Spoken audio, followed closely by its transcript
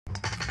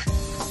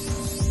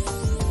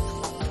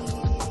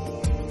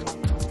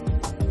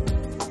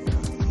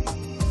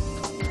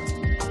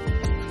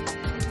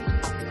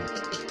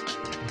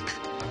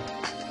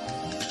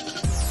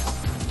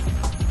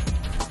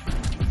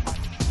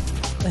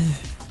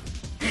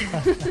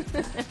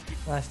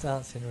Nice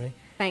dancing, Ree.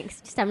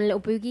 Thanks. Just having a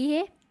little boogie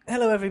here.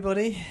 Hello,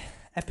 everybody.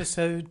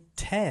 Episode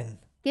 10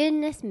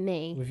 Goodness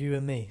me. with you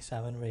and me,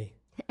 Sam and Ree.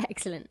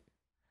 Excellent.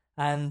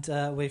 And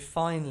we've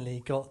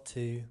finally got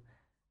to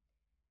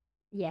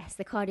Yes,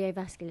 the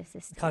cardiovascular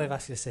system.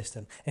 cardiovascular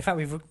system. In fact,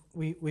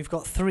 we've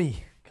got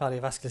 3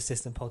 cardiovascular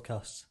system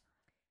podcasts.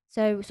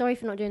 So sorry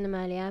for not doing them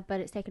earlier,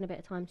 but it's taken a bit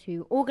of time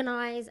to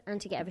organise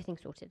and to get everything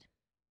sorted.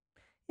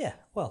 Yeah,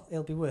 well,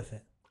 it'll be worth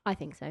it. I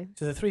think so.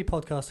 So the 3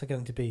 podcasts are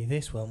going to be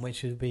this one,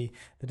 which would be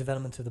the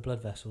development of the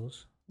blood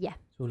vessels. Yeah.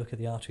 So we'll look at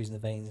the arteries and the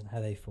veins and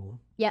how they form.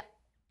 Yep.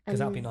 Because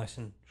that'll be nice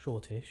and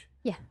shortish.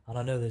 Yeah. And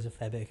I know there's a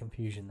fair bit of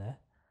confusion there.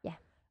 Yeah.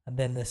 And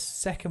then the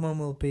second one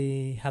will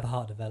be how the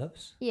heart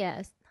develops.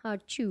 Yes,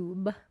 hard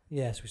tube.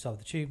 Yeah, so we start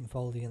with the tube and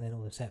folding and then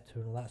all the septa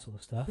and all that sort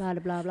of stuff. Blah,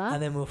 blah, blah, blah.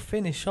 And then we'll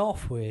finish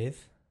off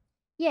with...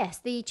 Yes,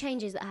 the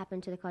changes that happen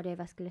to the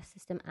cardiovascular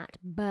system at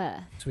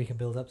birth. So we can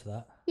build up to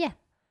that. Yeah.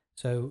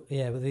 So,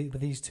 yeah,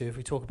 with these two, if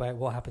we talk about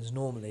what happens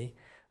normally,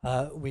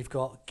 we've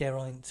got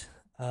Geraint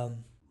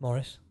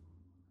Morris.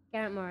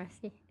 Geraint Morris,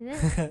 is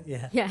it?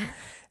 Yeah. Yeah.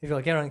 We've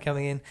got Geraint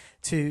coming in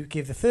to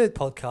give the third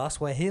podcast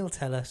where he'll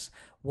tell us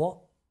what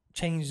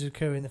changes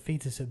occur in the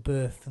fetus at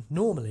birth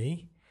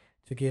normally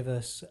to give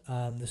us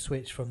the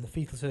switch from the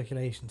fetal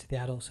circulation to the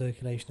adult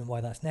circulation and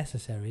why that's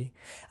necessary.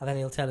 And then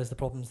he'll tell us the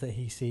problems that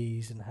he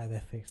sees and how they're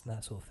fixed and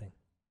that sort of thing.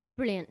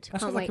 Brilliant. That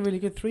Can't sounds wait. like a really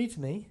good 3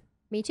 to me.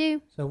 Me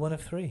too. So 1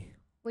 of 3.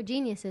 We're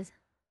geniuses.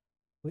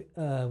 We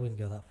wouldn't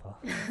go that far.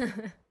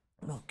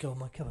 Oh, God,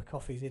 my cup of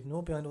coffee's hidden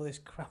all behind all this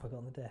crap I got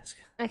on the desk.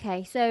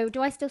 Okay, so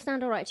do I still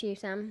stand all right to you,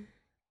 Sam?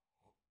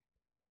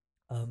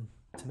 To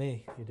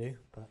me, you do,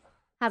 but...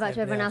 How about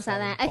to everybody everyone else out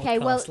there? in Okay,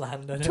 well, podcast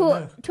land, I don't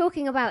know.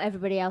 talking about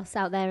everybody else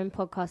out there in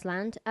podcast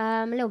land,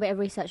 a little bit of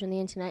research on the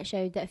internet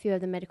showed that a few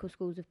of the medical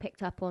schools have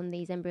picked up on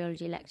these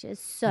embryology lectures.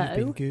 So,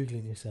 You've been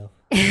Googling yourself.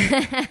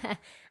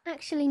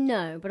 actually,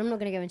 no, but I'm not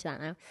going to go into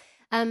that now.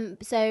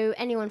 So,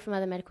 anyone from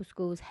other medical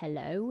schools,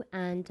 hello,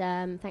 and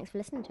thanks for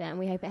listening to it, and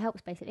we hope it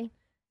helps, basically.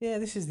 Yeah,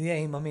 this is the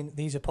aim. I mean,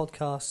 these are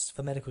podcasts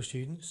for medical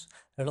students.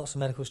 There are lots of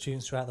medical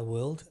students throughout the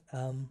world.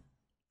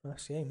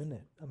 That's the aim, isn't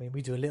it? I mean,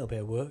 we do a little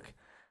bit of work,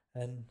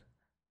 and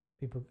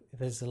people, if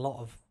there's a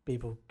lot of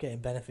people getting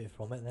benefit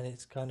from it, then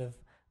it's kind of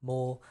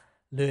more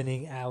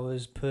learning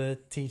hours per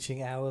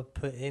teaching hour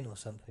put in or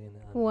something. I don't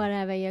know.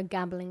 Whatever, you're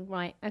gabbling.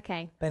 Right,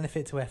 okay.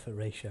 Benefit to effort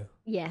ratio.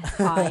 Yeah,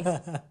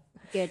 high.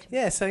 Good.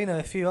 Yeah, so,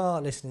 if you are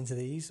listening to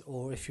these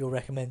or if you're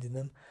recommending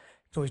them,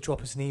 you can always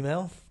drop us an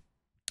email,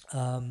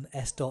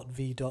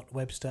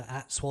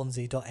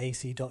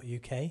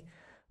 s.v.webster@swansea.ac.uk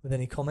with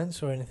any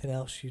comments or anything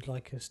else you'd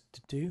like us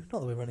to do. Not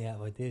that we're running out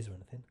of ideas or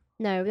anything.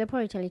 No, they'll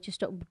probably tell you to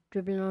stop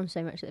dribbling on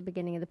so much at the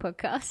beginning of the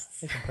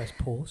podcast. You can press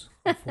pause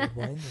or forward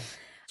wind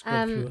or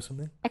scroll through or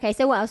something. Okay,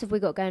 so what else have we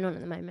got going on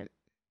at the moment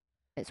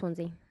at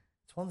Swansea?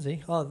 Swansea?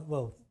 Oh,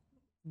 well,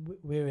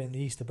 we're in the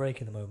Easter break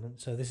at the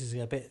moment, so this is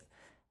a bit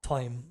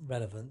time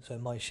relevant, so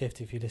it might shift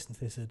if you listen to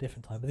this at a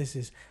different time. But this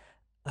is,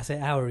 I say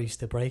our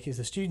Easter break, it's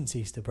the students'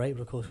 Easter break,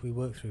 but of course we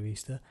work through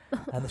Easter,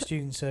 and the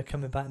students are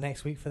coming back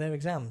next week for their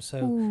exams,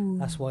 so Ooh.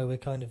 that's why we're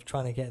kind of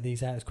trying to get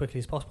these out as quickly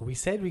as possible. We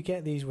said we'd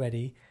get these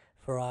ready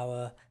for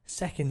our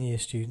second year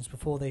students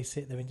before they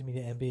sit their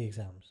intermediate MB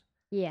exams.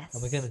 Yes.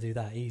 And we're going to do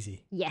that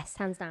easy. Yes,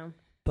 hands down.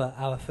 But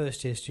our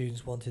first year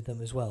students wanted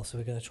them as well, so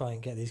we're going to try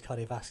and get these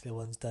cardiovascular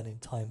ones done in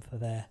time for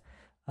their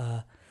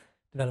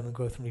development,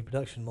 growth and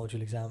reproduction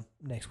module exam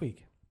next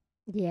week.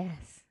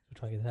 Yes. We'll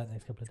try and get that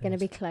next couple of It's going to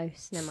days. be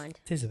close. Never mind.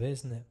 It is a bit,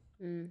 isn't it?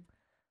 Mm.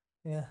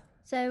 Yeah.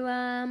 So,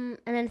 and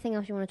anything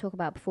else you want to talk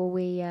about before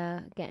we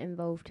get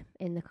involved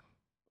in the,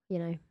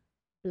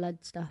 blood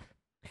stuff?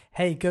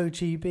 Hey, go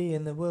GB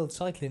in the World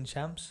Cycling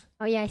Champs.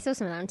 Oh, yeah, I saw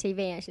some of that on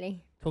TV,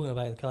 actually. Talking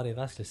about the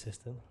cardiovascular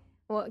system.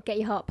 What, get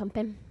your heart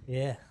pumping?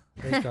 Yeah.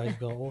 Those guys have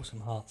got awesome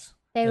hearts.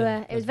 It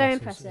Blood was very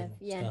vessels impressive, and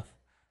yeah. Stuff.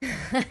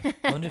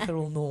 I wonder if they're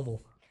all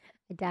normal.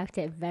 I doubt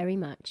it very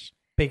much.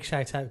 Big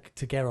shout out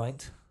to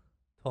Geraint,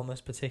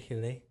 Thomas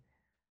particularly.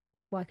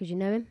 Why, because you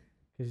know him?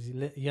 Because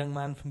he's a young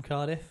man from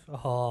Cardiff.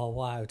 Oh,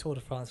 wow. Tour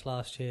de France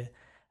last year.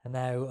 And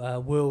now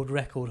world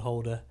record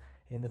holder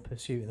in the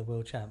pursuit of the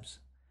world champs.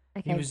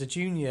 Okay. He was a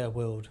junior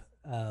world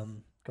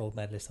gold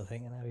medalist, I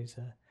think, and now he's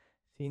a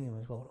senior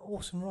as well. An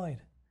awesome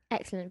ride.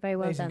 Excellent. Very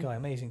well amazing done. Guy,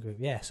 amazing group.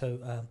 Yeah, so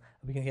are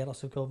we going to get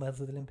lots of gold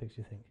medals at the Olympics,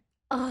 do you think?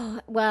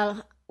 Oh,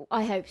 well,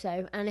 I hope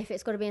so. And if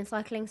it's got to be in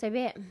cycling, so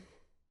be it.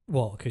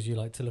 What, because you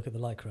like to look at the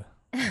Lycra?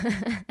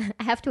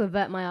 I have to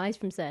avert my eyes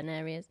from certain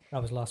areas.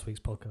 That was last week's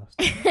podcast.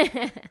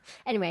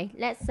 Anyway,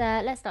 let's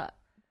start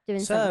doing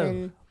So,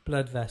 something.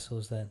 blood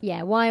vessels then.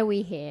 Yeah, why are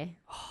we here?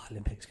 Oh,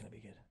 Olympics going to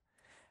be good.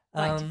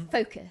 Right,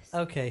 focus.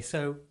 Okay,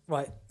 so,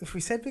 right, if we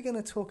said we're going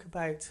to talk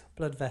about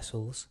blood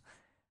vessels,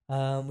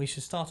 we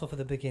should start off at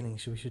the beginning.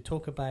 So we should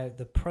talk about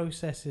the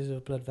processes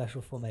of blood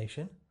vessel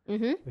formation.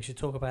 Mm-hmm. We should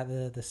talk about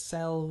the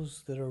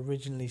cells that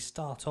originally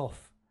start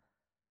off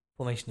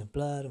formation of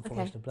blood and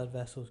formation of blood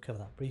vessels, cover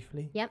that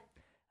briefly. Yep.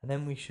 And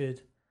then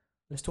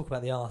let's talk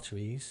about the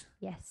arteries.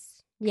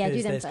 Yes. Yeah,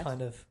 do them there's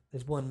first.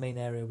 there's one main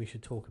area we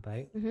should talk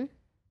about. Mm-hmm.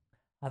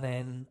 And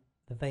then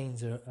the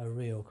veins are a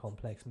real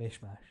complex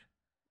mishmash.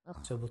 Ugh.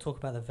 So we'll talk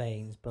about the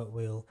veins, but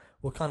we'll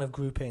kind of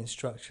group it and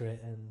structure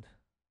it and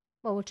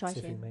Well, we'll try see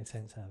if we to. can make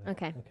sense out of it.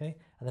 Okay. Okay,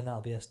 and then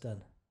that'll be us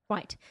done.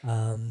 Right.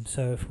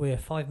 So if we're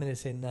 5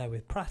 minutes in now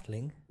with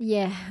prattling,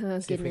 Yeah. Oh,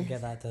 see if we goodness. can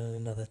get that done in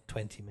another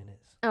 20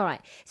 minutes. All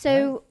right.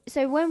 So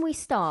when we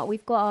start,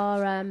 we've got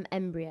our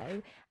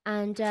embryo,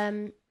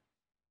 and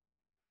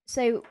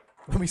so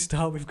When we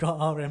start, we've got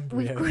our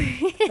embryo.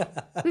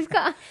 we've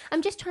got.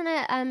 I'm just trying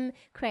to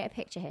create a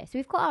picture here. So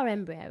we've got our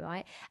embryo,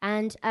 right?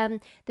 And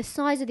the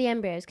size of the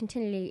embryo is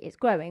it's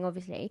growing,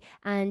 obviously,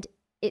 and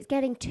it's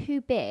getting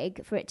too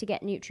big for it to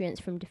get nutrients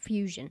from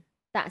diffusion.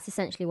 That's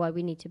essentially why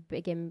we need to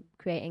begin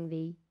creating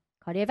the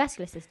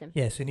cardiovascular system.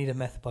 Yeah, so you need a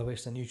method by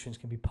which the nutrients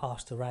can be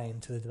passed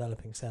around to the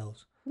developing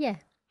cells. Yeah.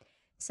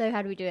 So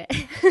how do we do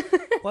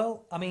it?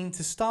 Well, I mean,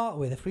 to start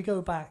with, if we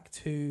go back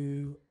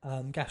to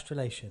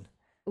gastrulation,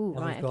 Ooh, and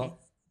right. we've got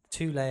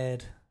Okay.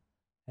 2-layered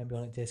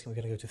embryonic disc, and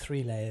we're going to go to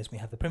 3 layers. We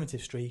have the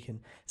primitive streak and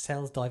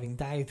cells diving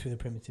down through the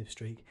primitive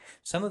streak.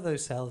 Some of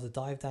those cells that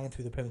dive down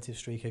through the primitive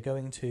streak are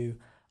going to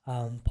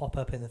pop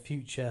up in the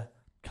future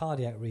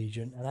cardiac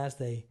region, and as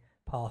they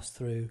pass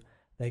through,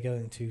 they're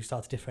going to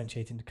start to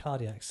differentiate into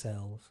cardiac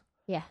cells.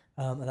 Yeah.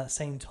 At that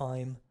same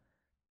time,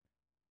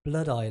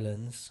 blood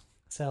islands,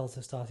 cells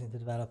are starting to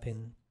develop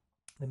in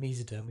the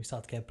mesoderm. We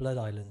start to get blood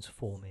islands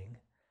forming,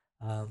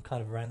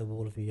 kind of around the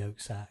wall of the yolk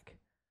sac,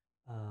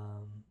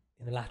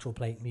 in the lateral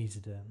plate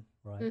mesoderm,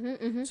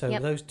 right? So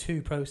Yep. those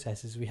two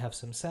processes, we have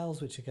some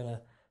cells which are going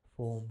to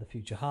form the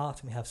future heart,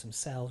 and we have some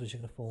cells which are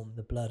going to form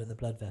the blood and the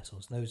blood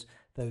vessels. And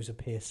those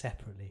appear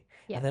separately,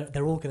 Yeah. and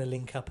they're all going to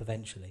link up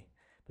eventually.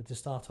 But to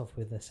start off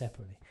with, they're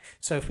separately.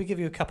 So if we give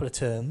you a couple of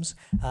terms,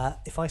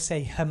 if I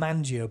say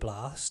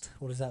hemangioblast,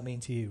 what does that mean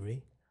to you,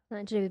 Ree?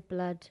 Something to do with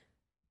blood.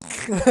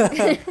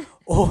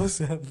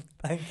 Awesome,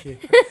 thank you.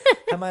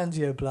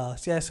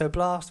 Hemangioblast. Yeah, so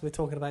blast, we're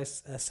talking about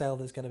a cell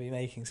that's going to be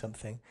making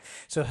something.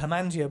 So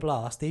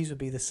hemangioblast, these would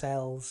be the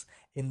cells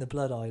in the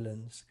blood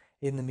islands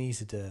in the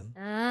mesoderm.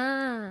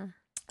 Ah.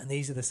 And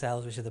these are the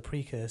cells which are the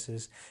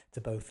precursors to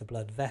both the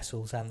blood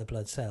vessels and the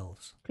blood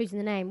cells. Clues in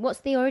the name. What's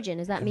the origin?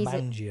 Is that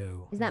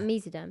Hemangio. Is that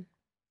mesoderm?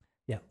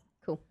 Yeah.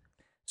 Cool.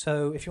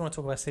 So if you want to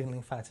talk about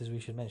signaling factors, we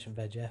should mention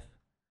VEGF.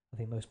 I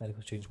think most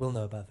medical students will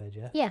know about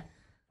VEGF. Yeah.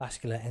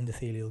 Vascular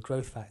endothelial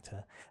growth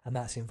factor, and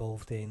that's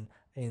involved in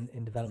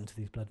development of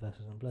these blood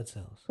vessels and blood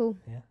cells. Cool.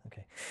 Yeah,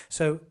 okay.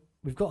 So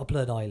we've got a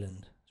blood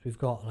island. So we've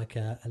got like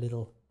a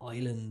little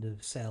island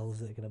of cells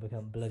that are going to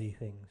become bloody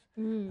things,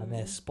 and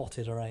they're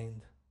spotted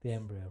around the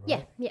embryo,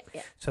 right? Yeah.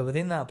 So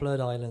within that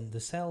blood island, the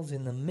cells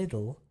in the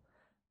middle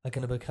are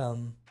going to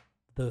become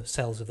the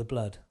cells of the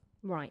blood.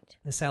 Right.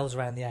 The cells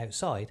around the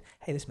outside,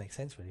 hey, this makes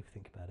sense really if you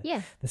think about it.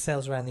 Yeah. The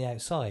cells around the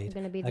outside They're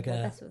going to be the are blood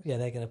going to, vessels. yeah,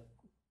 they're going to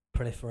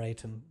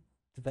proliferate and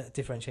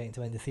differentiate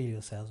into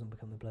endothelial cells and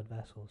become the blood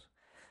vessels.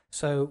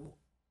 So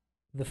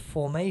the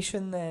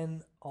formation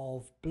then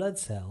of blood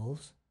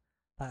cells,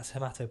 that's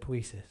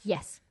hematopoiesis.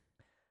 Yes.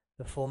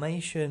 The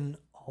formation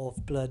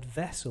of blood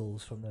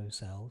vessels from those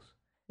cells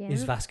Yeah.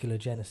 is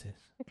vasculogenesis.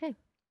 Okay. Is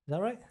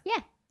that right?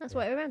 That's Yeah.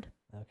 what we're around.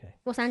 Okay.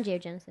 What's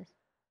angiogenesis?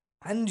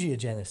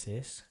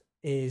 Angiogenesis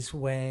is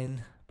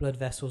when blood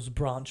vessels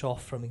branch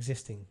off from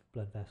existing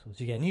blood vessels.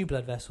 You get new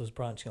blood vessels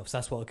branching off. So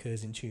that's what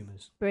occurs in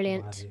tumours.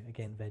 Brilliant. What have you.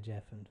 Again,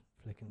 VEGF and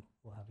flick and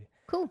what have you.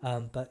 Cool.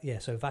 But yeah,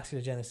 so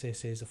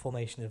vasculogenesis is a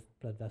formation of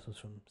blood vessels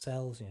from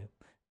cells. You know,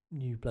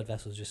 new blood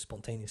vessels just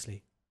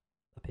spontaneously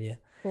appear.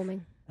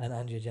 Forming. And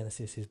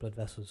angiogenesis is blood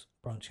vessels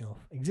branching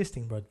off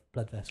existing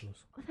blood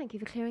vessels. Oh, thank you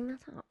for clearing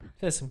that up.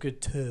 There's some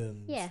good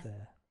terms Yeah.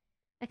 there.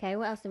 Okay,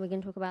 what else are we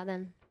going to talk about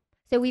then?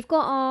 So we've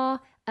got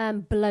our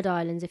blood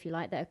islands, if you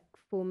like, that are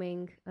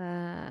forming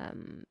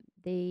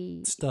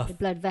the Stuff.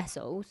 blood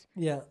vessels.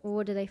 Yeah. Or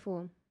what do they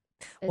form?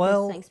 Is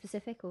Well, there something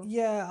specific? Or?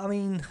 Yeah, I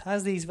mean,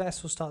 as these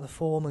vessels start to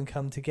form and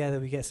come together,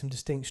 we get some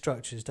distinct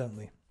structures, don't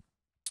we?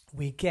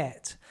 We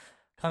get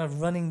kind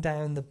of running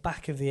down the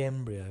back of the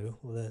embryo,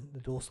 or the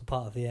dorsal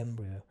part of the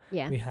embryo,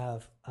 Yeah. we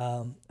have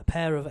a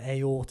pair of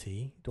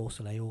aortae,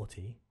 dorsal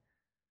aortae,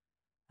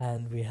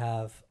 and we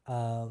have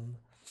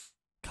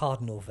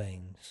cardinal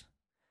veins.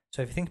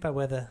 So if you think about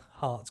where the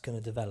heart's going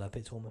to develop,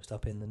 it's almost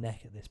up in the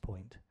neck at this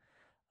point.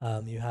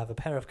 You have a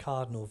pair of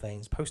cardinal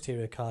veins,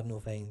 posterior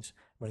cardinal veins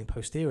running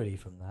posteriorly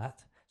from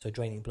that, so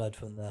draining blood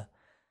from the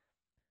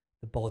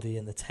body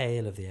and the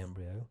tail of the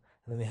embryo.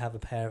 And then we have a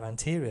pair of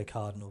anterior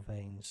cardinal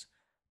veins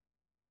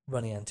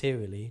running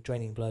anteriorly,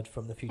 draining blood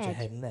from the future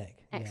head and neck.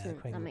 Excellent,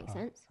 Yeah, cranial that makes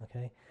part. sense.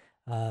 Okay,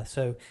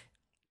 so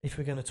if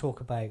we're going to talk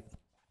about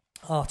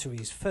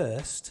arteries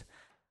first,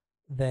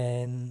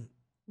 then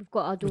We've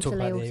got our we'll talk dorsal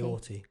about aorta.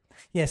 the aortae.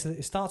 Yeah, so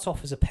it starts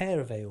off as a pair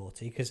of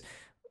aortae, because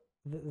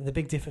the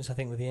big difference, I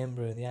think, with the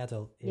embryo and the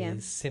adult Yeah.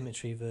 is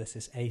symmetry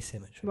versus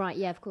asymmetry. Right,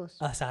 yeah, of course.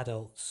 Us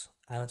adults,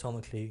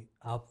 anatomically,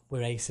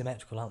 we're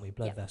asymmetrical, aren't we,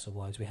 blood Yep.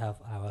 vessel-wise? We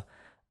have our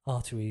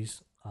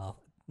arteries, our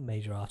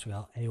major artery,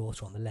 our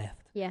aorta on the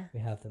left. Yeah, We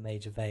have the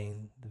major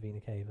vein, the vena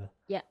cava,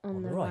 yeah,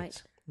 on, the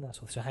right. And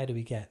that's what, so how do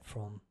we get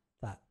from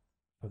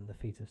the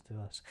fetus to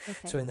us?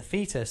 Okay. So in the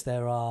fetus,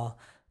 there are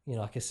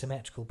like a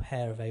symmetrical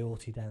pair of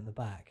aortae down the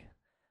back.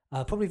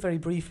 Probably very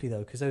briefly though,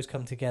 because those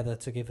come together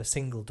to give a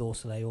single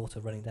dorsal aorta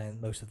running down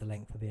most of the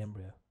length of the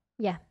embryo.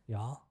 Yeah.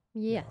 Yeah.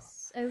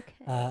 Yes. Yeah.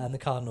 Okay. And the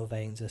cardinal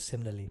veins are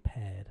similarly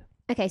paired.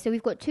 Okay, so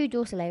we've got 2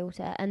 dorsal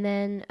aorta, and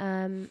then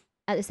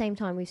at the same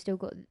time we've still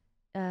got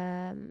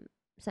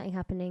something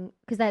happening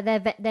because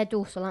they're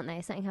dorsal, aren't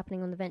they? Something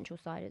happening on the ventral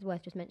side. It's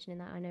worth just mentioning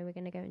that. I know we're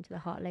going to go into the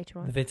heart later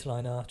on. The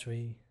vitelline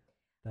artery.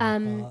 The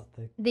heart,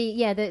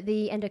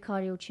 the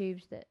endocardial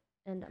tubes that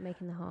end up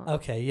making the heart.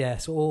 Okay, yeah.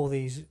 So all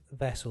these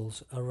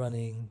vessels are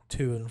running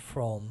to and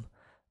from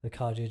the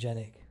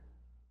cardiogenic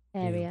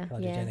area.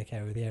 Cardiogenic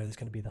area, the area that's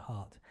going to be the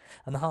heart.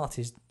 And the heart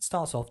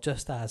starts off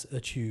just as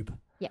a tube,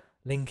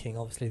 linking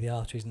obviously the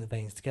arteries and the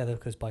veins together,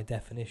 because by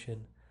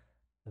definition,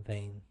 the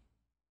vein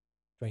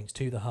drains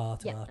to the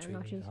heart and artery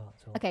leaves the heart.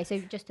 So okay, so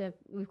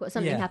we've got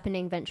something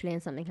happening ventrally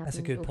and something happening. That's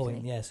a good dorsally.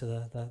 point. Yeah. So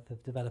the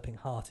developing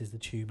heart is the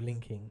tube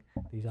linking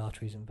these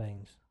arteries and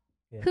veins.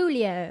 Yeah.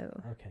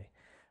 Coolio. Okay.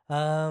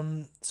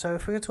 So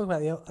if we're going to talk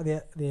about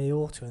the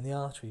aorta and the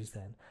arteries,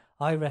 then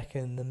I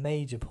reckon the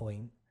major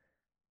point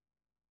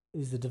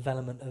is the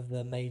development of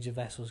the major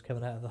vessels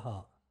coming out of the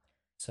heart.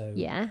 So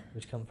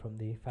which come from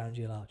the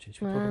pharyngeal arches.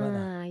 Should we talk about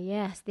that?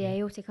 Yes, the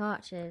aortic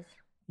arches.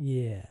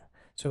 Yeah.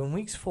 So in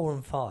weeks 4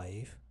 and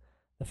 5,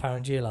 the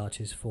pharyngeal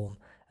arches form,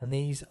 and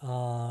these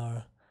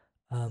are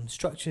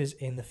structures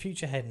in the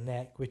future head and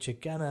neck, which are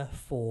gonna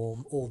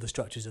form all the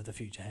structures of the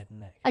future head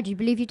and neck. I do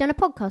believe you've done a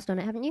podcast on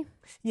it, haven't you?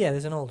 Yeah,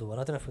 there's an older one.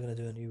 I don't know if we're going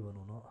to do a new one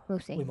or not. We'll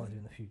see. We might do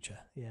in the future,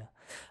 yeah.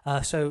 I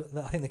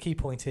think the key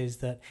point is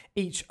that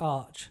each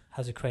arch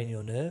has a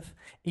cranial nerve,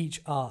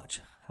 each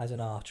arch has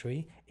an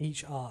artery,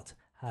 each arch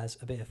has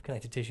a bit of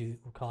connective tissue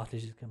or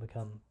cartilage that can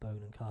become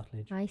bone and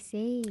cartilage. I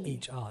see.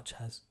 Each arch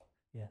has,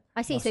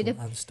 I see. So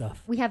and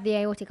stuff. We have the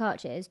aortic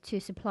arches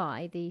to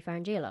supply the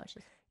pharyngeal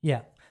arches.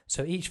 Yeah.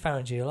 So each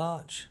pharyngeal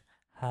arch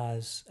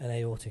has an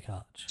aortic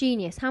arch.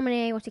 Genius. How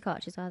many aortic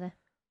arches are there?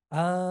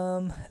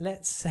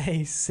 Let's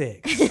say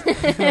 6.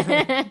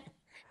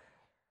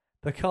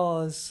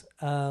 Because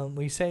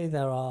we say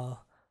there are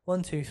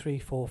 1, 2, 3,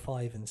 4,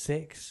 5, and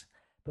 6,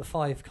 but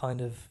 5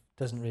 kind of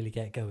doesn't really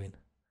get going.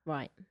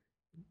 Right.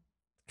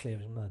 Clear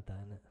as mud, that,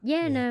 isn't it?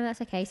 Yeah, no, that's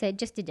okay. So it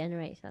just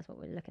degenerates. That's what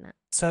we're looking at.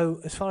 So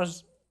as far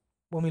as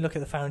when we look at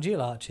the pharyngeal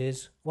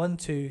arches, 1,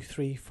 2,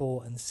 3,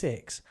 4, and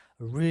 6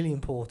 are really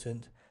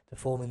important to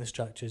forming the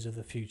structures of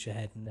the future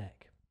head and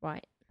neck.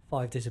 Right.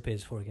 5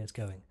 disappears before it gets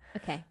going.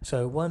 Okay.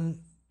 So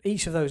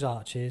each of those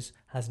arches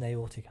has an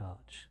aortic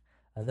arch,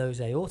 and those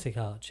aortic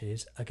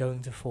arches are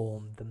going to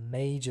form the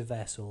major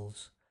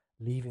vessels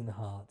leaving the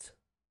heart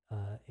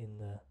in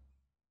the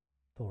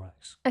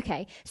thorax.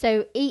 Okay,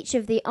 so each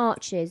of the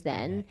arches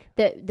then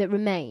that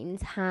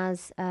remains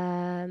has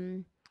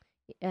it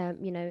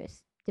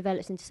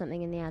develops into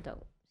something in the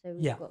adult. So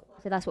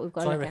so that's what we've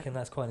got. So to I look reckon at.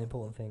 that's quite an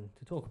important thing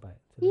to talk about.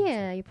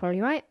 Yeah, you're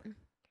probably right.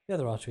 The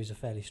other arteries are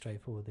fairly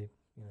straightforward.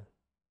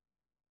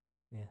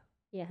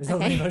 Yeah. There's not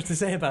really much to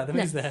say about them,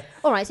 is there?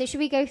 All right. So should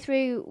we go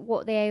through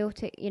what the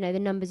aortic, the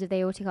numbers of the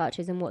aortic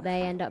arches and what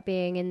they end up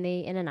being in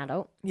an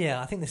adult?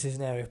 Yeah, I think this is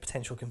an area of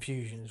potential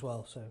confusion as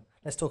well. So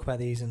let's talk about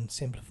these and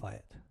simplify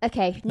it.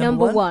 Okay.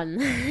 Number one.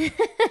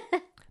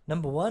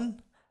 Number 1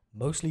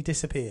 mostly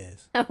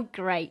disappears. Oh,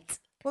 great.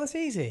 Well, it's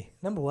easy.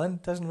 Number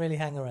 1 doesn't really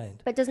hang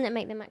around. But doesn't it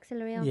make the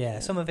maxillary artery? Yeah,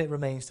 some of it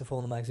remains to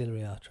form the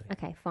maxillary artery.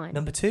 Okay, fine.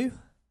 Number 2?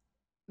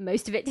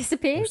 Most of it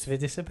disappears? Most of it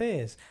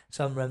disappears.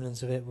 Some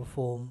remnants of it will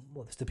form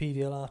the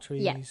stapedial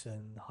arteries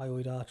and the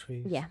hyoid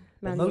arteries. Yeah.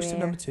 But most of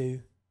number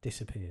 2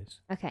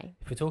 disappears. Okay.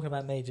 If we're talking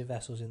about major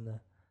vessels in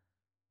the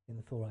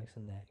thorax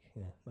and neck,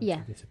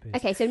 most disappears.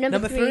 Okay, so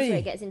number 3 is where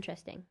it gets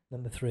interesting.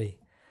 Number 3.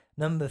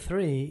 Number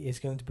 3 is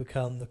going to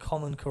become the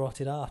common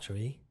carotid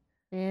artery.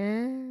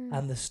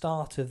 And the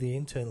start of the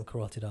internal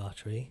carotid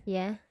artery.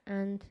 Yeah,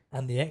 and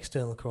the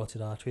external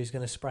carotid artery is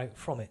going to sprout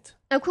from it.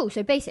 Oh, cool.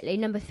 So basically,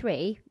 number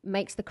 3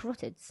 makes the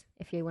carotids,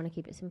 if you want to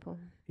keep it simple.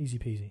 Easy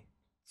peasy.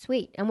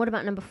 Sweet. And what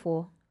about number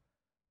 4?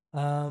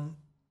 Number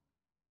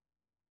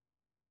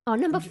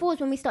 4 is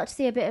when we start to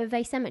see a bit of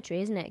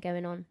asymmetry, isn't it,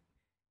 going on?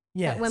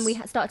 Yes. Like when we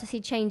start to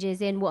see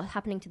changes in what's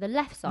happening to the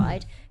left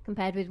side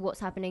compared with what's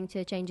happening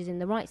to changes in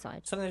the right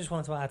side. Something I just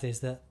wanted to add is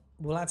that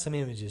we'll add some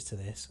images to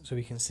this so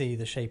we can see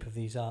the shape of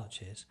these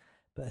arches.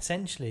 But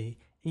essentially,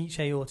 each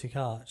aortic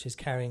arch is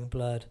carrying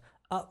blood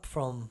up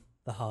from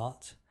the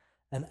heart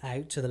and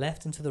out to the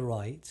left and to the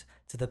right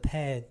to the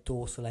paired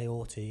dorsal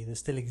aortae that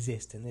still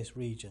exist in this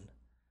region.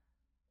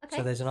 Okay.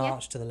 So there's an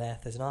arch to the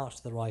left, there's an arch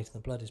to the right, and the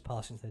blood is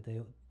passing to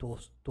the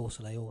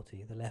dorsal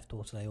aortae, the left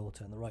dorsal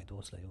aorta and the right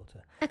dorsal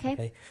aorta.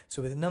 Okay.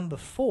 So with arch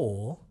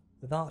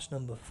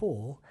number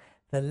 4,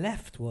 the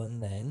left one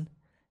then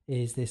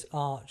is this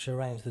arch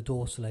around the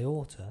dorsal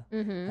aorta,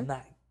 and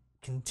that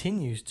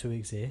continues to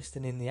exist,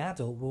 and in the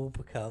adult will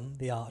become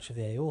the arch of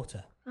the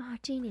aorta. Oh,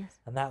 genius.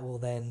 And that will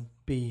then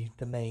be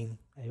the main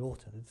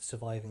aorta, the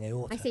surviving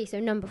aorta. I see. So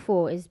number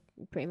 4 is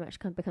pretty much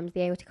becomes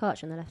the aortic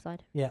arch on the left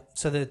side. Yeah.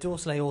 So the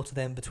dorsal aorta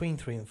then between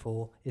 3 and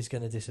 4 is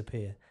going to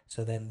disappear.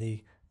 So then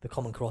the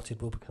common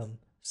carotid will become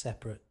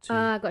separate.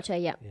 Gotcha.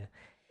 Yeah.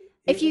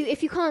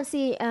 If you can't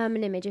see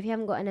an image, if you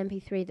haven't got an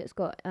MP3 that's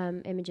got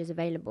images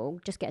available,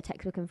 just get a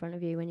textbook in front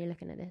of you when you're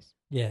looking at this.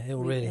 Yeah, it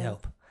will really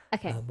help.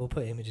 Okay. We'll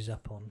put images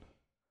up on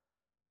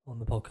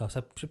the podcast.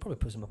 I should probably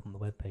put some up on the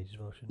webpage as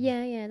well, shouldn't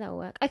Yeah, yeah, that'll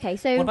work. Okay,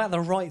 so what about the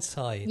right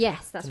side?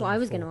 yes, that's what I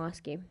was going to four?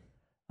 ask you.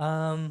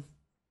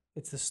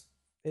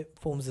 It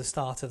forms the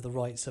start of the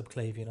right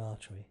subclavian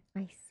artery.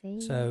 I see.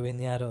 So in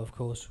the adult, of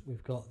course,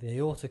 we've got the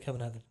aorta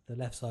coming out the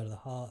left side of the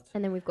heart,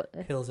 and then we've got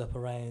the fills up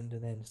around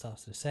and then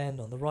starts to descend.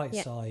 On the right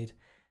side,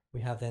 we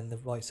have then the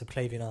right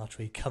subclavian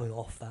artery coming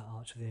off that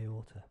arch of the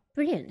aorta.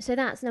 Brilliant. So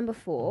that's number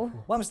 4.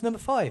 What happens to number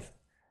 5?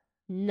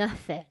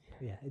 Nothing.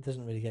 Yeah, it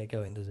doesn't really get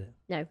going, does it?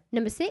 No.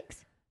 Number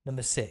 6?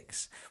 Number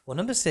 6. Well,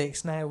 number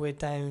 6, now we're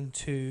down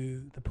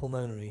to the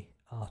pulmonary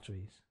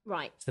arteries.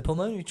 Right. So the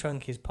pulmonary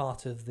trunk is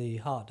part of the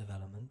heart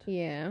development.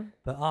 Yeah.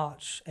 But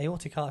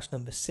aortic arch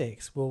number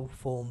 6 will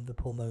form the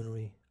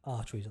pulmonary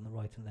arteries on the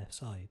right and left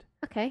side.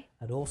 Okay.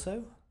 And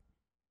also?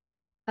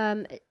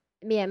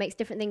 Yeah, it makes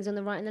different things on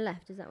the right and the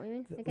left. Is that what you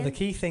mean? Again? The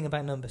key thing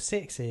about number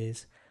 6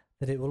 is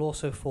that it will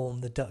also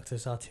form the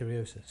ductus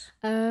arteriosus.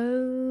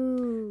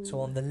 Oh. So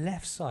on the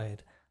left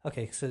side,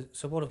 okay, so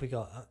what have we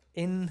got?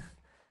 In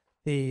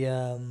the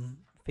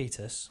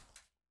fetus,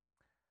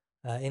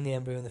 in the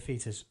embryo and the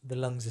fetus, the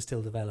lungs are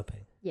still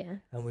developing. Yeah.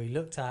 And we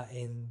looked at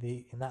in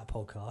that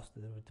podcast,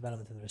 the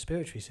development of the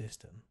respiratory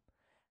system,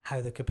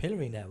 how the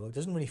capillary network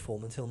doesn't really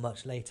form until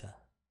much later.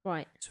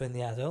 Right. So in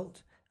the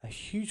adult, a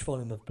huge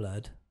volume of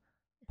blood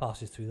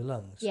passes through the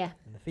lungs. Yeah.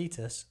 In the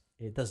fetus,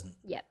 it doesn't.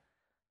 Yep.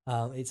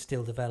 It's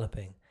still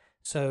developing.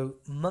 So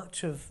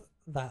much of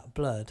that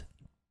blood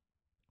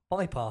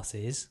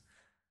bypasses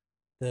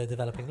the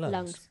developing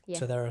lungs. Yeah.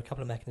 So there are a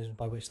couple of mechanisms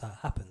by which that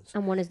happens.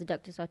 And one is the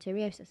ductus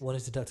arteriosus. One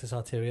is the ductus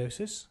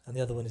arteriosus, and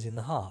the other one is in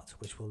the heart,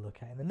 which we'll look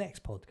at in the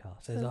next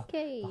podcast. There's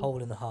a hole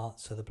in the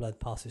heart, so the blood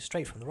passes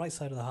straight from the right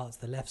side of the heart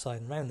to the left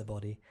side and around the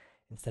body,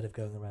 instead of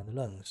going around the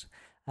lungs.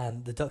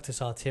 And the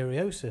ductus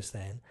arteriosus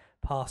then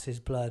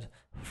passes blood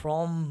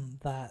from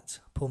that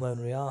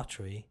pulmonary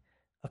artery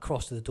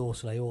across to the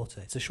dorsal aorta.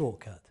 It's a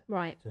shortcut.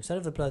 Right. So instead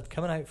of the blood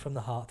coming out from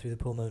the heart through the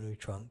pulmonary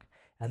trunk,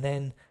 and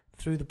then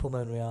through the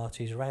pulmonary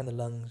arteries, around the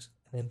lungs,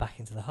 and then back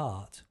into the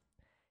heart,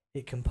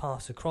 it can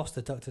pass across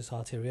the ductus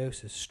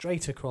arteriosus,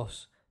 straight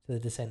across to the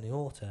descending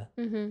aorta,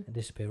 and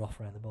disappear off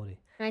around the body.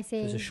 I see. So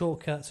there's a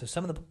shortcut, so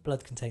some of the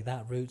blood can take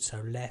that route, so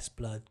less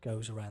blood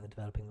goes around the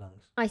developing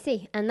lungs. I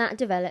see. And that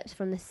develops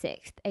from the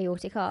 6th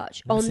aortic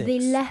arch Number on the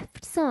 6.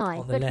 left side.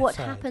 On the But left what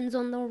side. happens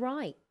on the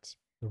right?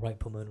 The right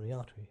pulmonary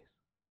artery.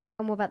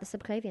 And what about the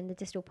subclavian, the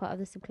distal part of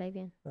the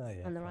subclavian Oh,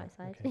 yeah, on the fine, right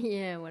side? okay.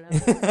 Yeah,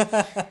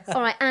 whatever.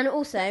 All right. And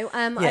also,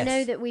 I know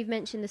Yes. that we've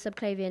mentioned the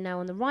subclavian now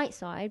on the right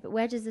side, but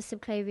where does the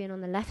subclavian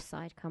on the left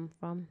side come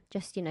from?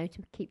 Just, to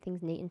keep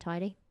things neat and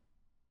tidy.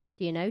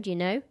 Do you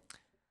know?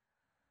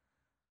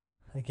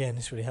 Again,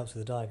 this really helps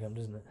with the diagram,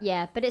 doesn't it?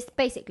 Yeah, but it's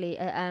basically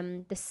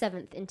the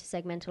 7th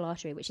intersegmental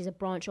artery, which is a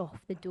branch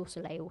off the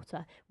dorsal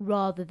aorta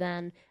rather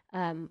than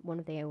one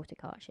of the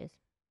aortic arches.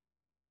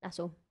 That's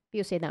all.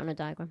 You'll see that on a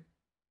diagram.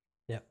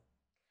 Yep.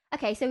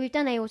 Okay, so we've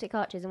done aortic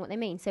arches and what they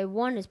mean. So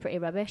 1 is pretty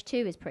rubbish,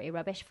 2 is pretty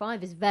rubbish,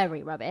 5 is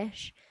very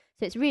rubbish.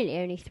 So it's really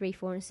only 3,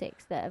 4, and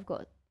 6 that have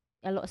got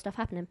a lot of stuff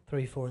happening.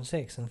 3, 4, and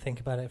 6, and think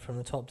about it from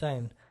the top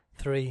down.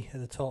 3 at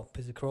the top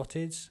is the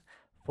carotids.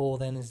 4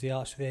 then is the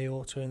arch of the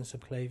aorta and the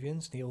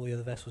subclavians, all the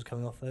other vessels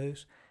coming off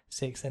those.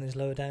 6 then is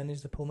lower down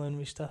is the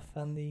pulmonary stuff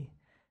and the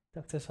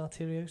ductus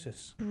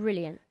arteriosus.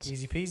 Brilliant.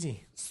 Easy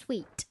peasy.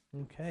 Sweet.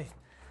 Okay.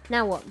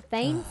 Now what?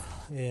 Veins?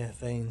 Yeah,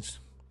 veins.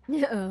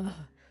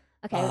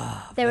 Okay,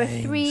 there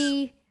veins. are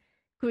 3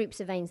 groups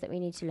of veins that we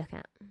need to look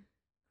at.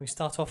 We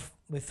start off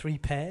with 3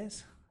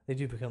 pairs. They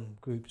do become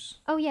groups.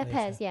 Oh, yeah, later.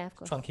 pairs, yeah, of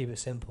course. Try and keep it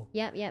simple.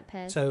 Yep,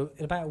 pairs. So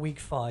in about week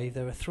 5,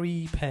 there are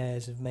 3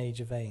 pairs of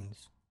major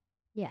veins.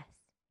 Yes.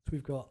 So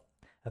we've got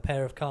a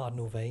pair of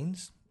cardinal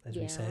veins, as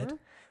we said.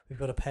 We've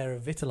got a pair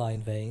of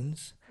vitelline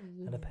veins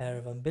and a pair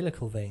of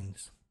umbilical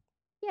veins.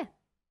 Yeah.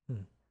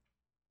 Hmm.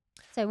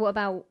 So what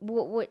about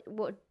what What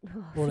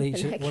do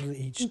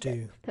each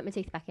do? Put my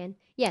teeth back in.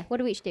 Yeah, what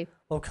do each do?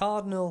 Well,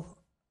 cardinal,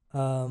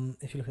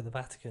 if you look at the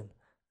Vatican,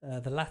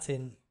 the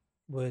Latin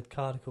word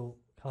cardinal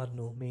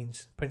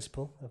means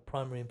principle of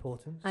primary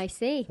importance. I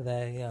see. So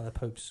they're the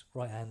Pope's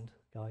right-hand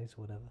guys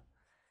or whatever.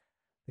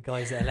 The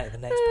guys that elect the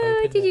next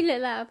Pope. Did you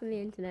look that up on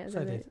the internet?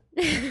 So I did.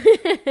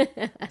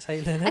 So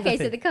okay,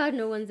 so the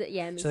cardinal ones that,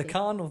 me So the too.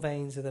 cardinal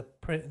veins are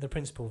the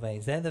principal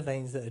veins. They're the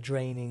veins that are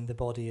draining the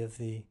body of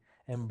the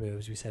embryo,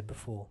 as we said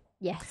before.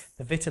 Yes.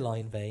 The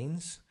vitelline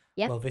veins.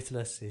 Yep. Well,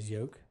 vitellus is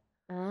yolk.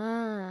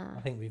 Ah. I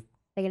think we've.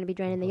 They're going to be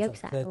draining the yolk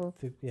sac.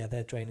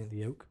 They're draining the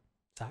yolk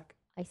sac.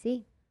 I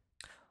see.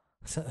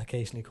 So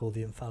occasionally called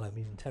the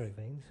omphalomesenteric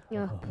veins.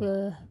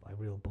 By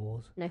real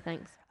bores. No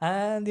thanks.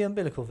 And the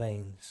umbilical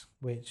veins,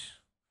 which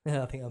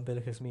I think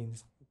umbilicus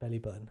means belly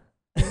button.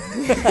 No,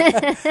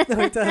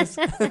 it does.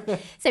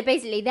 So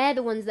basically, they're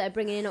the ones that are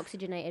bringing in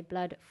oxygenated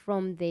blood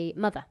from the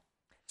mother.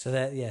 So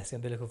the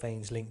umbilical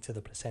veins linked to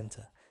the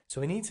placenta.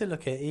 So we need to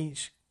look at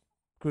each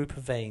group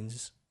of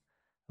veins,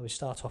 which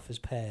start off as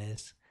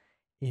pairs,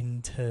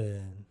 in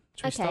turn.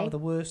 Should we start Okay. with the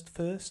worst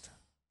first?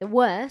 The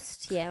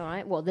worst, yeah,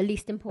 right. What, the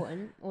least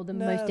important or the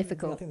most I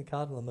difficult? think the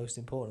cardinal are the most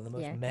important, the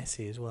most Yeah.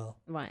 messy as well.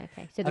 Right,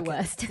 okay. So the Okay.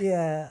 worst.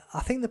 Yeah, I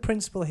think the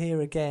principle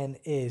here again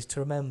is to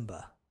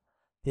remember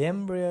the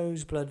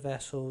embryo's blood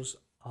vessels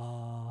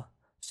are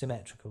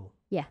symmetrical.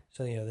 Yeah.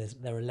 So,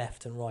 there are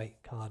left and right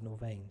cardinal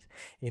veins.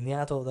 In the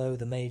adult, though,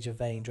 the major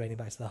vein draining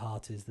back to the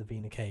heart is the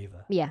vena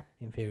cava, Yeah.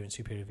 inferior and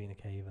superior vena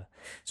cava.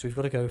 So we've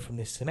got to go from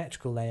this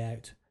symmetrical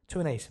layout to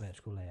an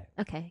asymmetrical layout.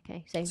 Okay,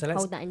 okay. So, So let's-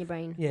 hold that in your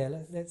brain. Yeah,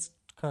 let's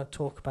kind of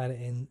talk about it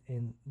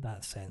in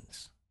that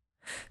sense.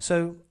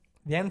 So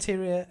the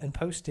anterior and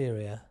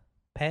posterior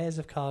pairs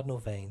of cardinal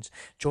veins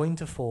join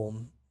to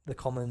form the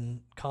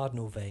common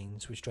cardinal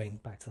veins which drain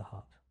back to the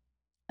heart.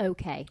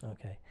 Okay.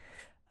 Okay.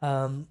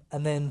 And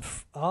then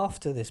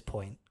after this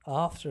point,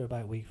 after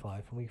about week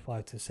 5, from week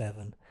 5 to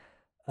 7,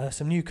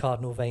 some new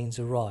cardinal veins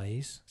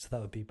arise. So that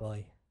would be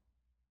by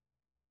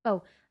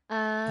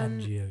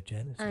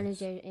angiogenesis.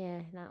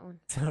 Yeah, that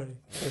one. Sorry,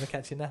 going to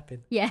catch you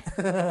napping.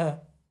 Yeah.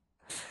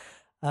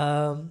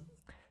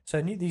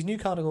 These new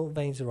cardinal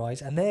veins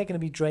arise, and they're going to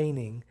be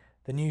draining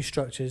the new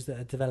structures that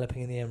are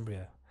developing in the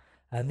embryo.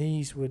 And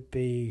these would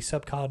be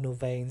subcardinal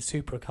veins,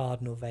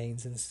 supracardinal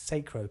veins, and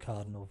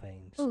sacrocardinal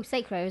veins. Oh,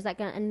 sacro. Is that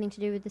got anything to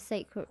do with the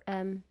sacro?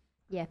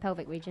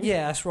 Pelvic region.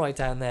 Yeah, that's right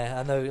down there.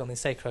 I know on the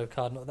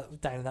sacrocardinal,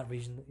 down in that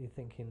region, that you're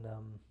thinking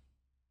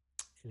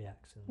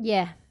iliacs and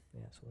Yeah.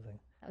 sort of thing.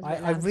 That was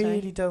a bit I loud, sorry.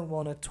 really don't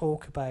want to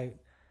talk about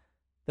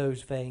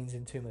those veins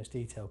in too much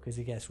detail because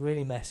it gets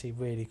really messy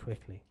really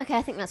quickly. Okay,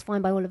 I think that's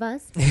fine by all of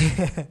us.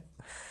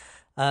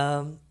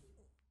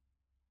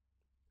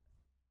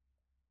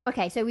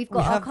 Okay, so we've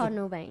got our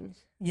cardinal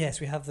veins. Yes,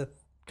 we have the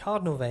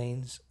cardinal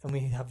veins, and we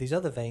have these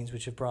other veins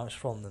which have branched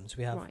from them. So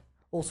we have Right.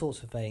 all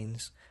sorts of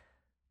veins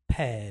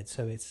paired,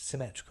 so it's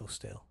symmetrical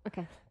still.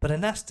 Okay. But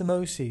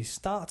anastomoses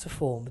start to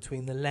form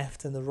between the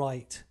left and the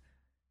right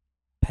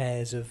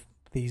pairs of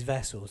these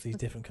vessels, these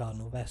different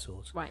cardinal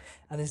vessels. Right.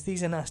 And it's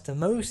these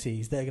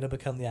anastomoses that are going to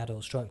become the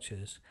adult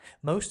structures.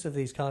 Most of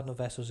these cardinal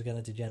vessels are going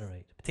to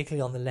degenerate,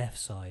 particularly on the left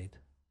side.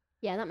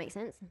 Yeah, that makes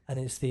sense. And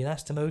it's the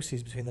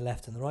anastomoses between the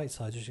left and the right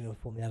sides which are going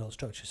to form the adult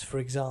structures. For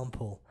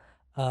example,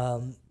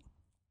 the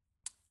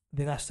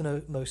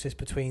anastomosis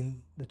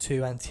between the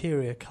two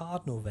anterior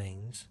cardinal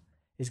veins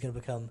is going to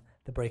become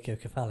the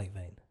brachiocephalic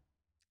vein.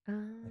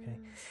 Okay.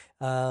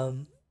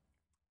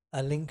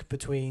 A link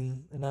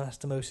between an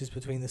anastomosis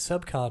between the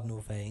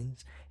subcardinal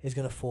veins is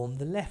going to form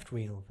the left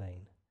renal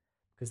vein,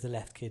 because the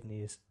left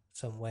kidney is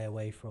some way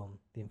away from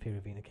the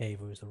inferior vena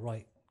cava, whereas the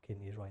right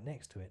kidney is right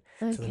next to it.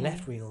 Okay. So the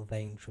left renal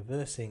vein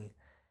traversing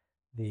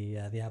the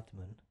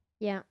abdomen,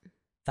 Yeah.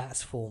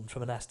 that's formed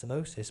from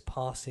anastomosis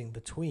passing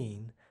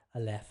between a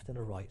left and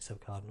a right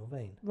subcardinal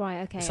vein.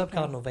 Right. Okay. The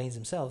subcardinal veins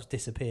themselves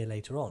disappear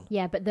later on.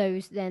 Yeah, but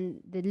those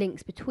then the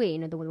links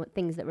between are the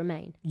things that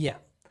remain. Yeah.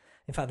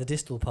 In fact, the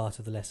distal part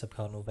of the left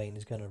subcardinal vein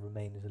is going to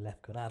remain as a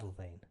left gonadal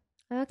vein.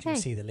 So you Okay. can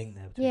see the link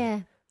there between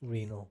Yeah.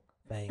 renal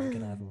vein,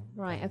 gonadal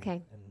Right, vein,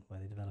 okay. and where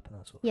they develop and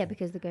that sort of Yeah, thing.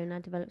 because the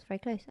gonad develops very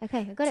close.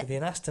 Okay, I got So it. the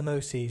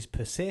anastomoses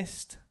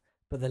persist,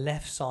 but the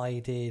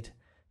left-sided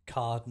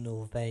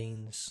cardinal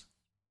veins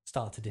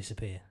start to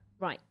disappear.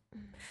 Right.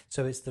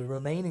 So it's the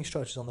remaining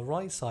structures on the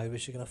right side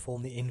which are going to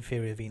form the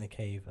inferior vena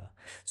cava.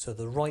 So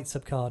the right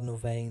subcardinal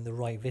vein, the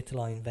right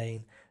vitelline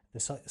vein, the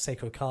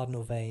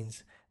sacrocardinal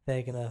veins,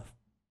 they're going to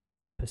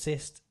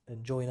persist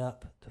and join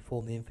up to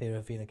form the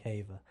inferior vena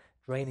cava,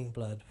 draining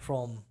blood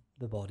from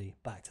the body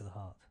back to the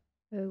heart.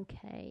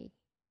 Okay.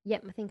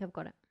 Yep, I think I've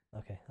got it.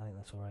 Okay, I think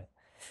that's all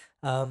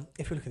right.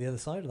 If we look at the other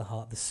side of the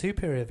heart, the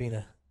superior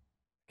vena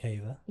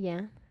cava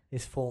Yeah.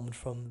 is formed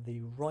from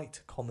the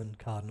right common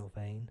cardinal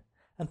vein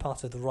and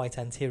part of the right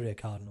anterior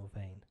cardinal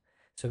vein.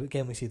 So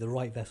again, we see the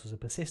right vessels are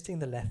persisting,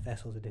 the left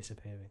vessels are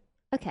disappearing.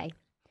 Okay.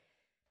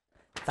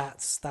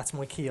 That's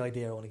my key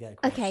idea I want to get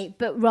across. Okay,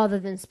 but rather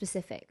than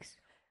specifics.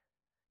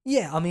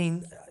 Yeah, I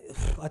mean,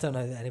 I don't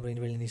know that anybody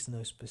really needs to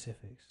know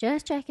specifics.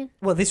 Just checking.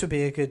 Well,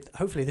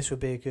 hopefully this would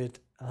be a good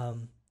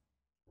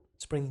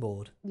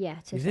springboard. Yeah.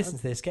 You listen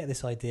to this, get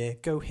this idea,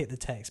 go hit the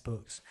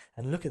textbooks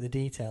and look at the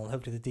detail.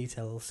 Hopefully the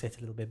detail will sit a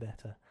little bit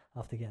better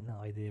after getting that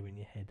idea in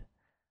your head.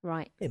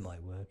 Right. It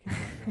might work. It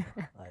might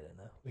not. I don't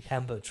know. We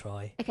can but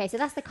try. Okay, so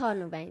that's the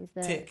cardinal veins.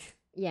 Tick.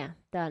 Yeah,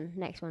 done.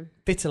 Next one.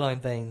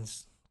 Vitelline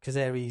veins, because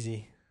they're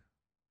easy,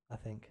 I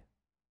think.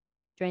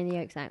 Drain the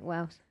yolk sac. What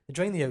else? They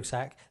drain the yolk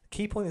sac. The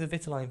key point of the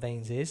vitelline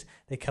veins is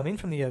they come in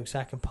from the yolk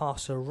sac and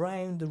pass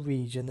around the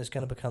region that's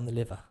going to become the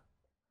liver.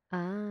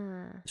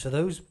 Ah. So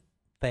those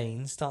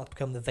veins start to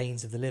become the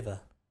veins of the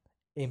liver.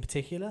 In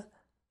particular,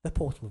 the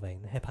portal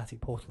vein, the hepatic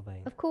portal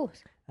vein, Of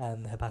course.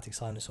 and the hepatic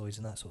sinusoids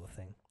and that sort of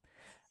thing.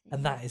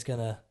 And that is going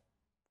to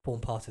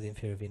form part of the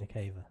inferior vena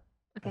cava,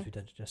 as Okay.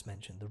 we just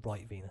mentioned, the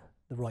right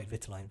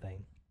vitelline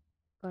vein.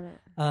 Got it.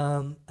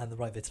 And the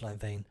right vitelline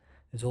vein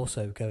is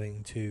also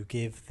going to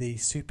give the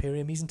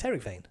superior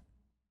mesenteric vein.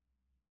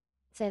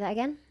 Say that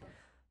again.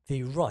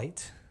 The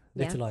right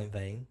Yeah. vitelline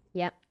vein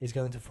Yep. is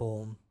going to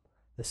form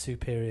the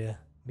superior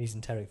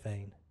mesenteric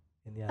vein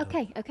in the adult.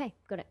 Okay.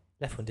 Got it.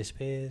 Left one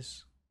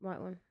disappears, Right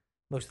one.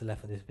 Most of the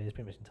left one disappears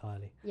pretty much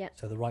entirely. Yeah.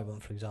 So the right one,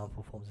 for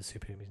example, forms the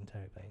superior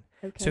mesenteric vein.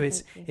 Okay. So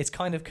it's thank you. it's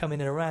kind of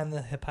coming in around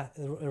the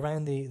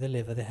around the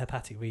liver, the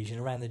hepatic region,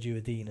 around the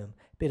duodenum,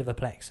 bit of a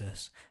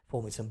plexus,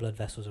 forming some blood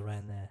vessels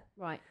around there.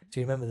 Right. So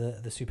you remember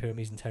the superior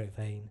mesenteric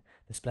vein,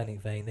 the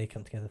splenic vein, they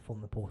come together,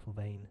 form the portal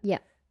vein. Yeah.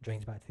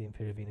 Drains back to the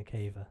inferior vena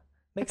cava.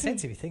 Makes Okay.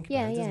 sense if you think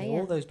Yeah, about it, doesn't yeah, it? yeah.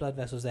 All those blood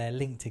vessels there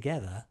linked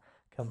together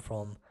come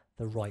from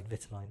the right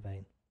vitelline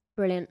vein.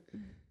 Brilliant.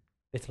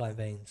 Vitelline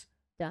veins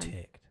Done.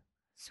 ticked.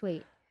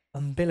 Sweet.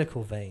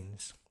 Umbilical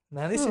veins.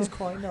 Now this is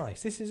quite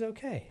nice. This is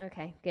okay.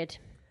 Okay. Good.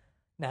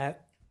 Now,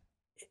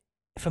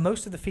 for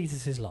most of the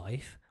fetus's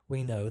life,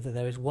 we know that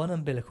there is one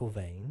umbilical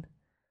vein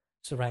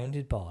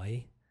surrounded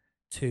by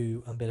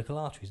 2 umbilical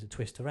arteries that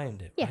twist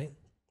around it, Yeah. right?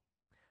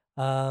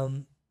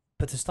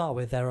 But to start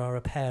with, there are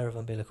a pair of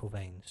umbilical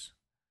veins.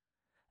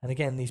 And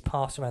again, these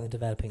pass around the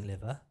developing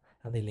liver,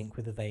 and they link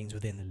with the veins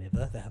within the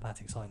liver, the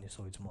hepatic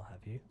sinusoids and what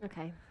have you.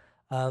 Okay.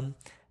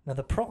 Now,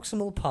 the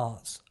proximal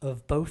parts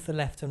of both the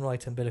left and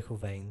right umbilical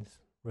veins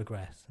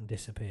regress and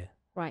disappear.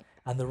 Right.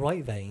 And the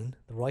right vein,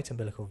 the right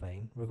umbilical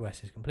vein,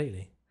 regresses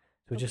completely.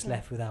 So we're just Okay.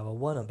 left with our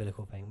one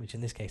umbilical vein, which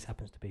in this case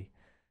happens to be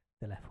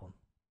the left one.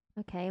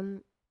 Okay.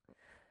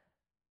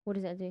 What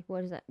does that do?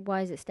 What does that?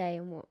 Why does it stay?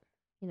 And what?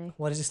 You know.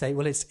 What does it say?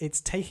 Well,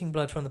 it's taking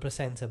blood from the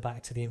placenta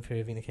back to the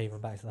inferior vena cava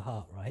and back to the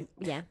heart, right?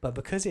 Yeah. But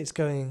because it's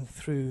going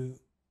through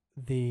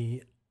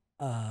the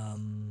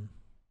Liver?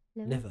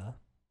 liver,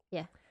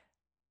 Yeah.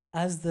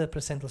 as the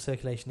placental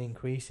circulation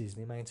increases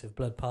and the amount of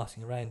blood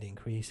passing around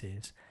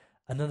increases,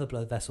 another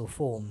blood vessel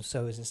forms.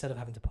 So as instead of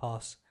having to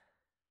pass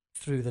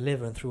through the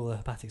liver and through all the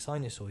hepatic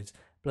sinusoids,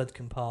 blood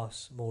can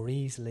pass more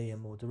easily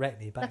and more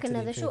directly back Like to the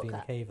another inferior vena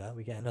shortcut. cava.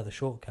 We get another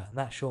shortcut, and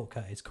that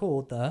shortcut is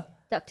called the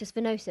Ductus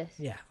venosus.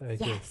 very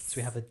good. Yes.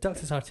 So we have a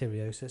ductus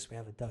arteriosus, we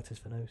have a ductus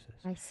venosus.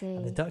 I see.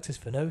 And the ductus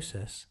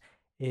venosus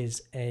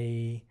is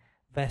a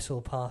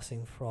vessel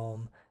passing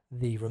from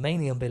the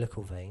remaining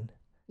umbilical vein,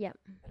 Yep.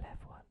 the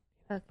left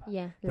one,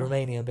 Yeah. the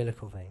remaining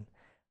umbilical vein,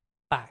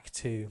 back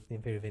to the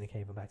inferior vena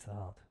cava and back to the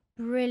heart.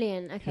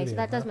 Brilliant. Okay, so Brilliant,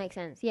 that does huh? make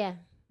sense. Yeah.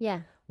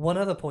 Yeah. One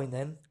other point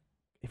then,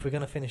 if we're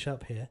going to finish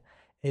up here,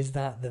 is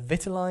that the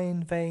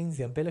vitelline veins,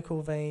 the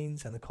umbilical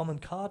veins, and the common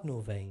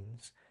cardinal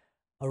veins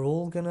are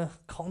all going to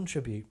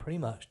contribute pretty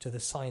much to the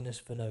sinus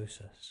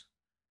venosus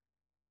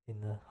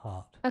in the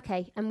heart,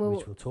 Okay, and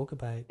which we'll talk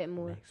about bit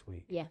more. next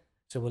week. Yeah.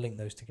 So we'll link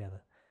those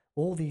together.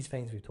 All these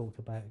veins we've talked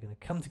about are going to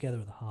come together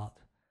at the heart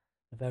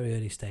at a very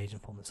early stage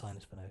and form the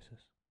sinus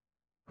venosus.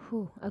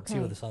 Whew, We'll see okay.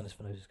 where the sinus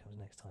venosus comes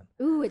next time.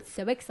 Ooh, it's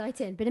so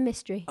exciting. Bit of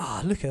mystery.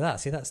 Ah, look at that.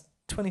 See, that's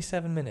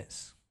 27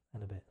 minutes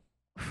and a bit.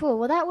 Phew,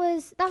 well, that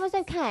was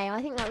okay.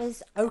 I think that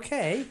was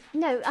Okay.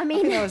 no. I I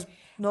mean, think that was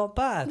not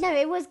bad. no,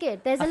 it was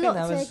good. There's I a think lot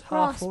that was to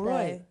half grasp. all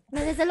right. Though.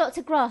 No, there's a lot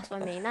to grasp. I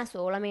mean, that's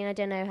all. I mean, I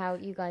don't know how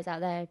you guys out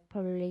there are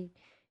probably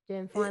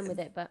doing fine with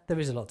it, but There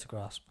is a lot to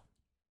grasp.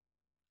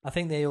 I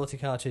think the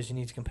aortic arteries you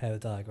need to compare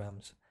with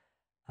diagrams.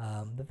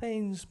 The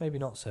veins, maybe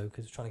not so,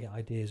 because we're trying to get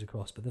ideas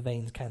across, but the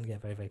veins can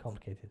get very, very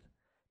complicated.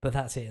 But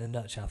that's it in a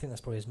nutshell. I think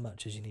that's probably as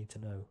much as you need to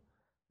know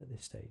at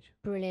this stage.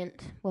 brilliant.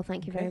 Well,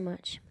 thank you Okay. very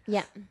much.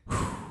 Yeah.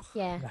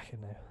 Yeah. Knackered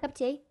now. Cup of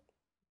tea.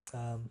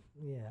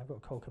 Yeah, I've got a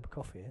cold cup of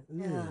coffee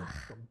here. Ugh.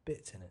 It's got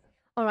bits in it.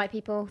 All right,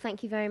 people.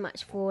 Thank you very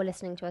much for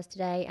listening to us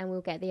today, and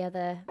we'll get the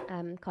other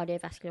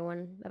cardiovascular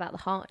one about the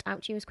heart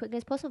out to you as quickly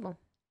as possible.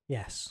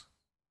 Yes.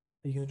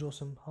 Are you going to draw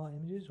some heart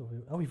images?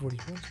 We've already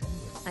drawn some.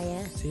 haven't Oh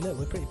yeah. we? See, look,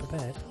 we're pretty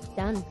prepared.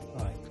 Done.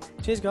 All right.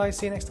 Cheers, guys.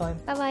 See you next time.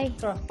 Bye bye.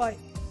 Ta-ra.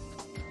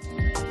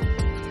 Bye.